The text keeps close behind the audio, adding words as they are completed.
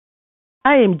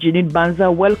I am Jeanine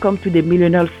Banza. Welcome to the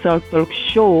Millionaire Self Talk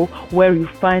Show, where you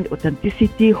find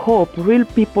authenticity, hope, real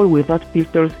people without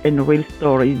filters, and real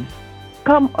stories.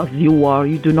 Come as you are.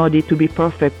 You do not need to be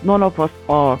perfect. None of us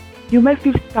are. You may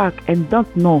feel stuck and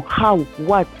don't know how,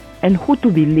 what, and who to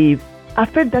believe. I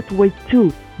felt that way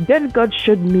too. Then God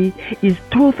showed me His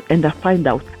truth, and I find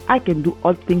out I can do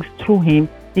all things through Him,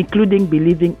 including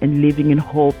believing and living in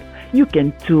hope. You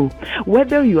can too.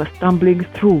 Whether you are stumbling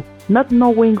through, not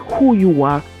knowing who you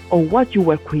are or what you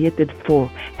were created for,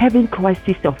 having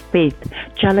crises of faith,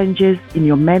 challenges in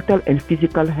your mental and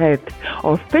physical health,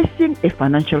 or facing a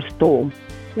financial storm.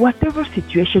 Whatever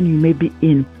situation you may be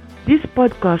in, this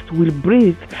podcast will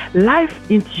breathe life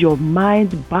into your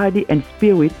mind, body, and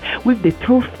spirit with the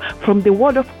truth from the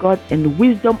Word of God and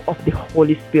wisdom of the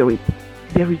Holy Spirit.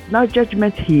 There is no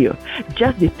judgment here,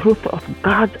 just the truth of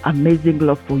God's amazing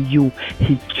love for you,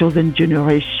 His chosen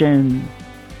generation.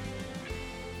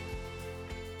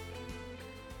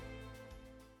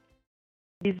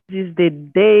 This is the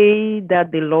day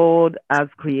that the Lord has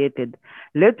created.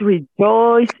 Let's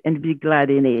rejoice and be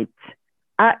glad in it.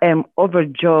 I am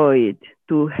overjoyed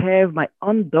to have my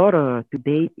own daughter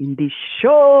today in this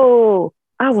show.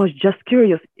 I was just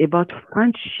curious about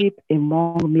friendship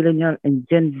among millennial and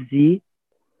Gen Z.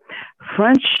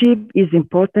 Friendship is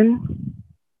important.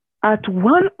 At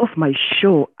one of my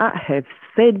show, I have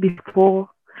said before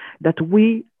that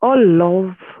we all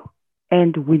love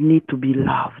and we need to be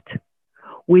loved.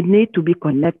 We need to be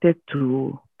connected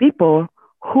to people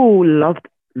who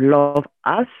love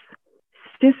us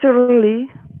sincerely,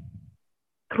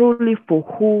 truly for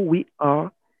who we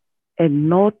are, and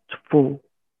not for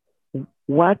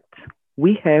what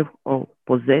we have or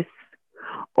possess,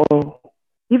 or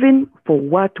even for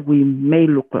what we may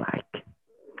look like.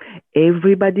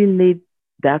 Everybody needs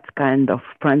that kind of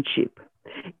friendship.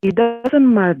 It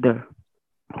doesn't matter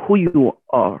who you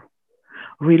are.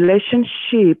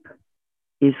 Relationship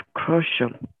is crucial,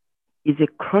 is a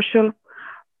crucial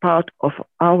part of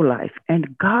our life.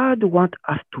 And God wants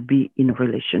us to be in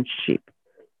relationship,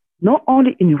 not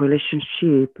only in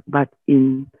relationship, but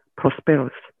in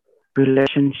prosperous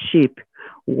relationship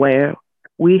where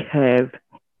we have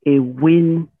a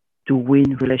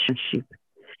win-to-win relationship.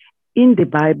 In the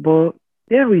Bible,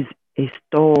 there is a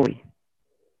story.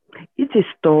 It's a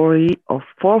story of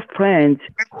four friends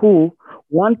who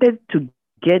wanted to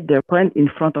get their friend in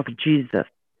front of Jesus.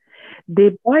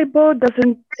 The Bible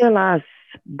doesn't tell us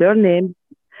their name,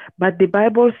 but the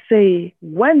Bible says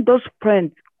when those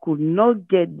friends could not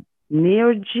get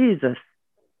near Jesus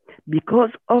because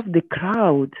of the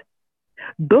crowd,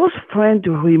 those friends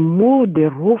removed the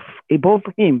roof above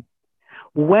him.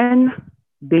 When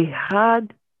they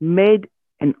had made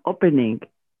an opening,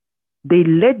 they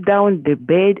let down the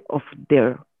bed of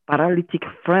their paralytic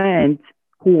friend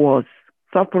who was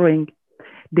suffering.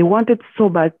 They wanted so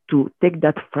bad to take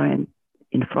that friend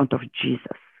in front of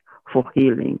Jesus for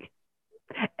healing.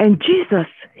 And Jesus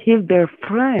healed their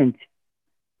friend.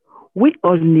 We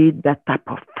all need that type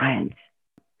of friend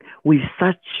with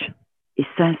such a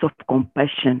sense of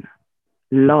compassion,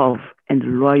 love,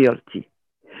 and loyalty.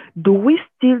 Do we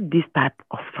still this type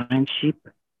of friendship?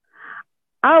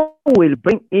 I will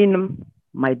bring in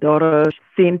my daughter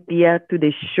Cynthia to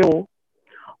the show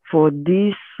for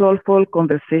this soulful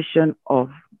conversation of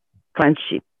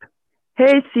friendship.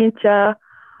 Hey Cynthia,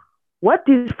 what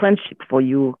is friendship for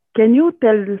you? Can you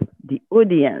tell the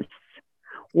audience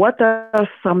what are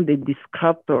some of the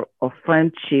descriptors of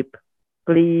friendship,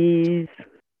 please?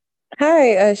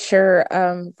 Hi, sure.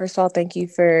 First of all, thank you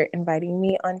for inviting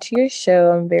me onto your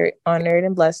show. I'm very honored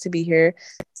and blessed to be here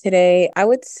today. I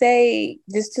would say,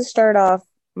 just to start off,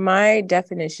 my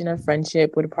definition of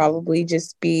friendship would probably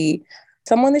just be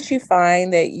someone that you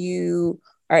find that you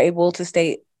are able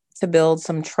to build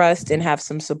some trust and have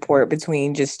some support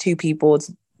between just two people.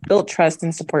 It's built trust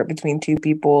and support between two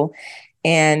people.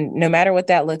 And no matter what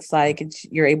that looks like,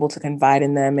 you're able to confide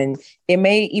in them. And it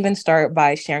may even start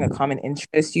by sharing a common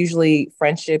interest. Usually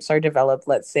friendships are developed,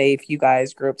 let's say, if you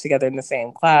guys grew up together in the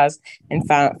same class and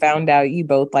found out you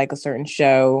both like a certain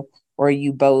show, or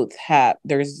you both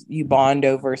you bond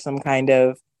over some kind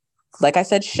of, like I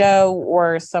said, show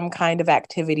or some kind of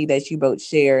activity that you both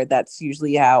share. That's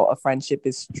usually how a friendship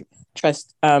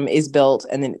trust is built.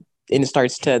 And it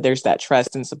starts to, there's that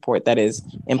trust and support that is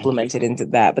implemented into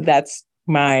that. But that's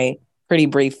my pretty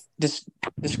brief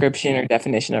description or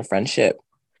definition of friendship.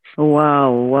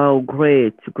 Wow,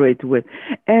 great.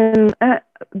 And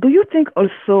do you think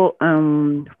also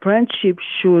friendship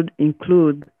should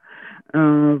include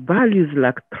values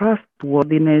like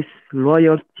trustworthiness,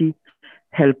 loyalty,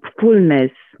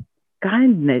 helpfulness,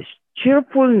 kindness,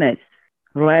 cheerfulness?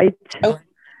 right? Oh,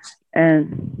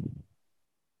 And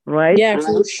right? yeah,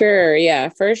 for sure. Yeah,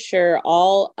 for sure.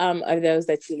 All of those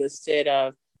that you listed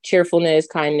of cheerfulness,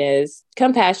 kindness,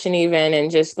 compassion, even,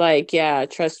 and just like, yeah,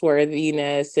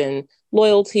 trustworthiness and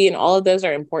loyalty, and all of those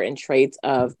are important traits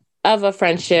of a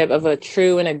friendship, of a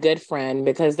true and a good friend,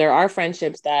 because there are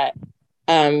friendships that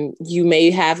you may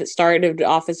have started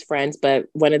off as friends, but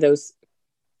one of those,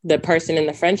 the person in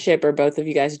the friendship or both of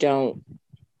you guys don't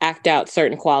act out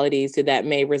certain qualities, so that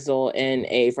may result in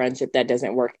a friendship that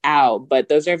doesn't work out. But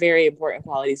those are very important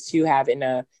qualities to have in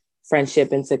a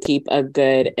friendship, and to keep a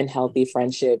good and healthy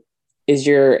friendship is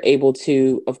you're able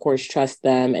to, of course, trust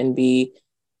them and be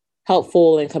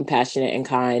helpful and compassionate and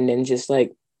kind, and just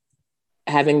like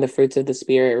having the fruits of the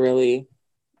spirit, really.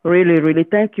 Really, really,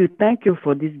 thank you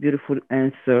for this beautiful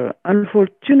answer.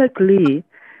 Unfortunately,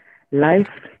 life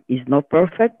is not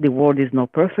perfect. The world is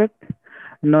not perfect.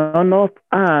 None of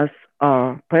us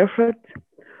are perfect.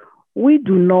 We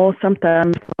do not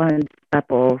sometimes find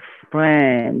type of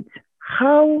friend.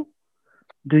 How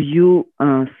do you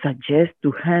suggest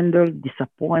to handle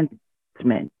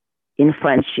disappointment in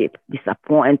friendship,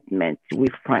 disappointment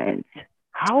with friends?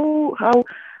 How,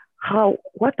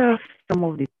 what are some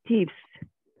of the tips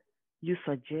you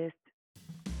suggest?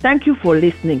 Thank you for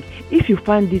listening. If you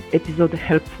find this episode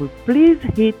helpful, please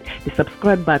hit the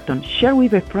subscribe button, share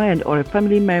with a friend or a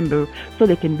family member so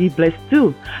they can be blessed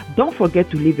too. Don't forget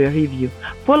to leave a review.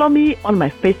 Follow me on my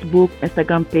Facebook,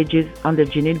 Instagram pages under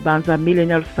Jeanine Banza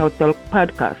Millennial South Talk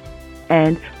Podcast.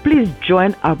 And please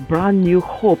join our brand new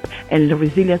Hope and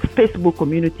Resilience Facebook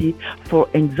community for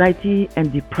anxiety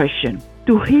and depression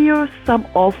to hear some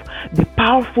of the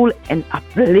powerful and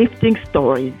uplifting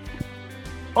stories.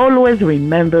 Always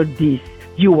remember this.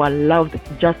 You are loved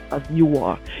just as you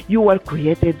are. You are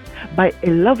created by a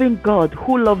loving God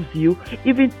who loves you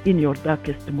even in your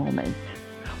darkest moments.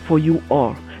 For you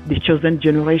are the chosen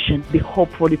generation, the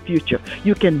hope for the future.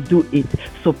 You can do it.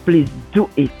 So please do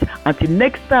it. Until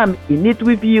next time, in it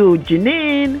with you,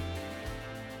 Jeanine.